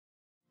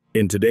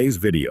In today's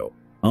video,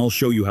 I'll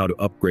show you how to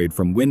upgrade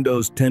from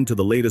Windows 10 to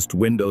the latest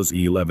Windows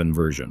 11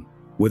 version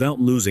without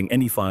losing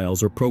any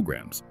files or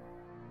programs.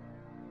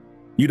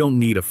 You don't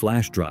need a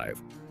flash drive,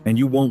 and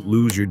you won't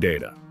lose your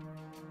data.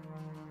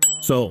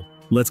 So,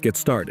 let's get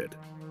started.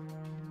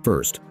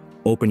 First,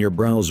 open your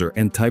browser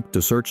and type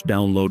to search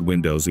download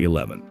Windows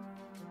 11.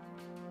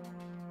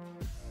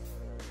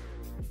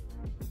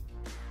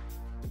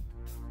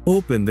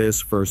 Open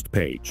this first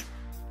page.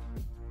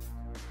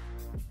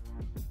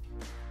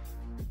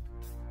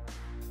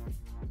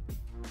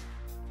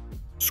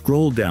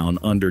 Scroll down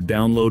under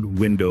Download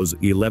Windows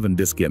 11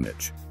 Disk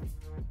Image.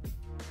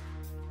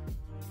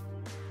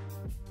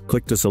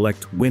 Click to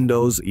select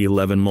Windows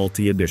 11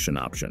 Multi-Edition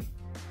option.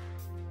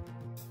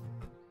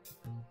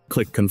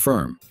 Click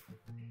Confirm.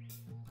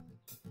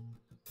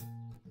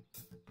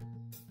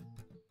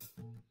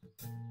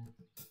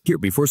 Here,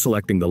 before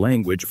selecting the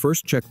language,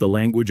 first check the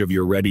language of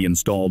your already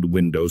installed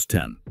Windows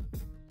 10.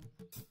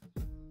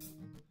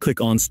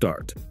 Click on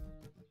Start.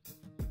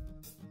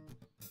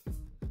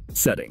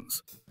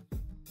 Settings.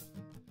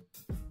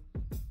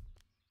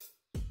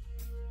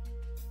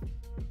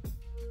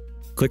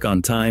 Click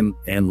on Time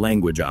and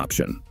Language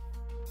option.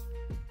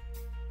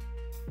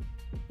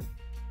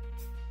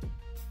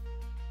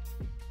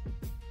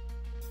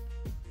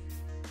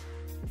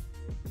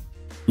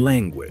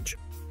 Language.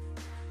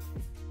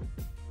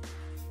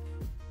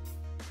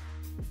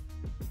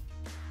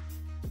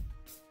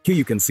 Here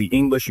you can see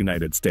English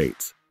United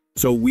States,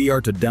 so we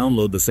are to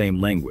download the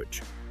same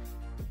language.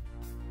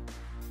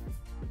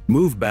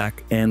 Move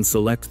back and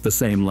select the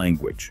same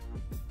language.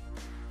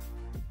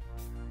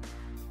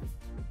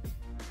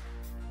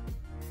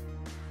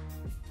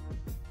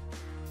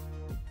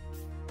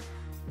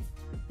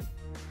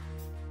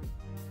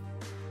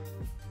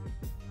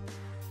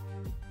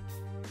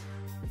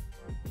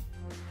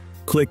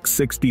 Click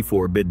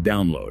 64-bit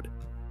download.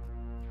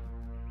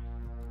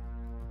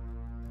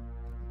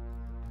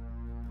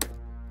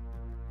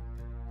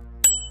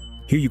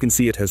 Here you can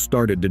see it has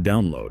started to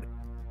download.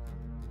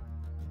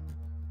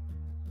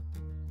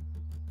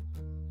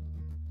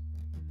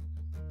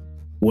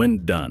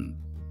 When done,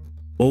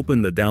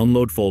 open the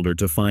download folder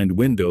to find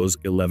Windows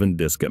 11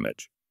 disk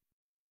image.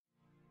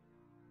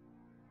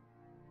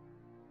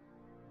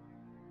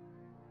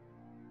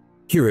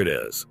 Here it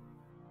is.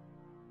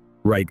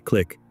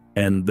 Right-click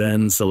and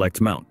then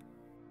select Mount.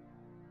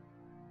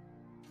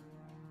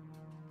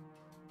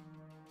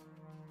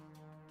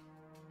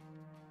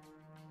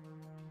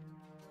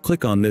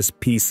 Click on this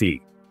PC.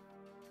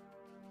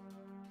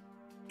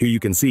 Here you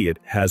can see it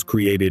has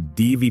created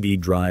DVD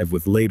drive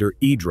with later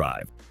E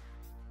drive.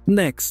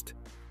 Next,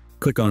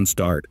 click on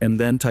Start and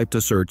then type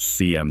to search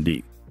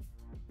CMD.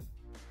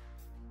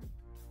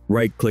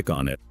 Right-click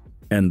on it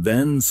and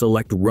then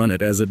select Run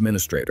it as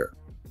administrator.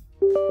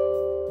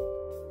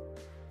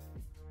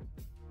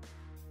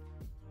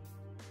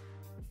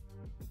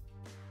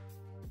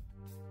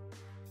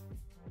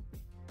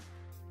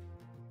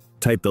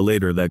 Type the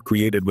later that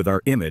created with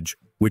our image,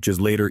 which is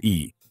later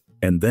E,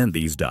 and then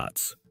these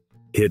dots.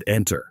 Hit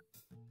Enter.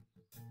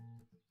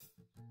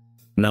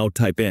 Now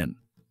type in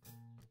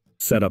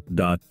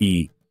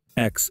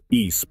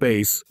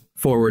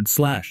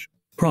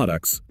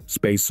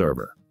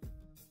setup.exe/products/server.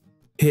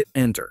 Hit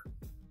Enter.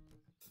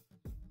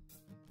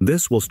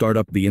 This will start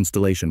up the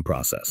installation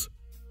process.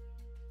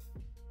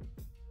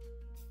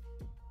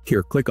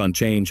 Here, click on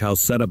Change how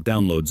Setup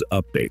downloads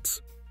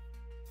updates.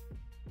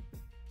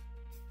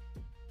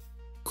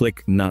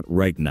 Click Not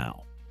right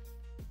now.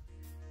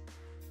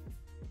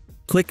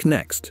 Click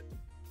Next.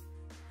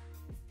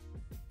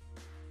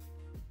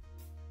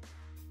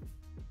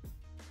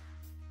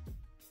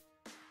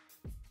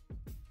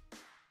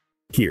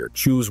 Here,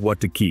 choose what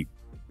to keep.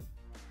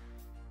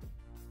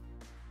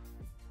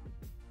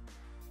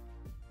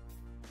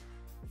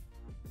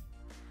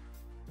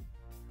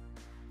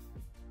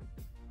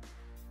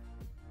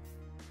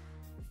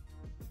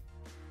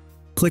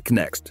 Click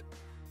Next.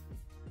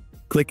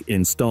 Click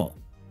Install.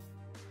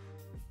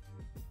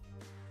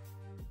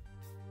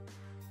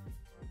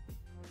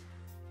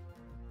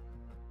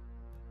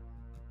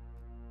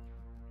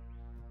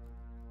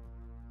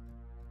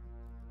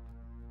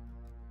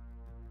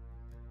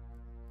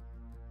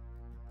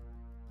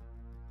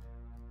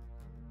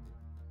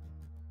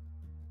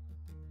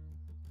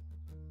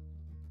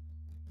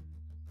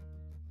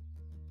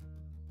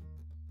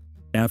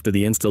 After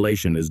the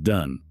installation is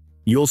done,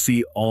 you'll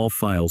see all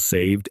files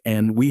saved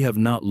and we have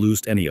not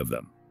lost any of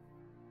them.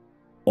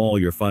 All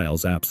your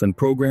files, apps, and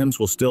programs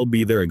will still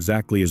be there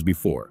exactly as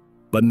before,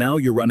 but now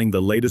you're running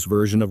the latest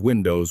version of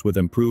Windows with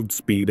improved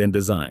speed and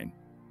design.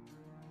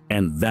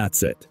 And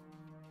that's it.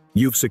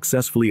 You've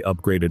successfully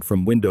upgraded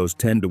from Windows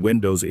 10 to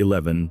Windows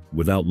 11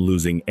 without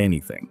losing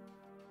anything.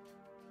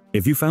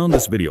 If you found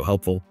this video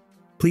helpful,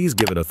 please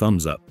give it a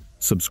thumbs up,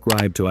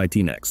 subscribe to IT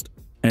Next,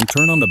 and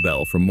turn on the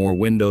bell for more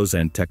Windows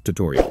and tech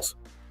tutorials.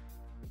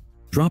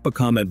 Drop a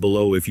comment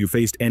below if you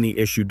faced any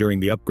issue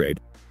during the upgrade.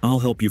 I'll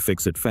help you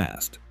fix it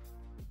fast.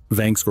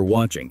 Thanks for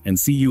watching and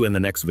see you in the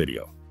next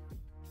video.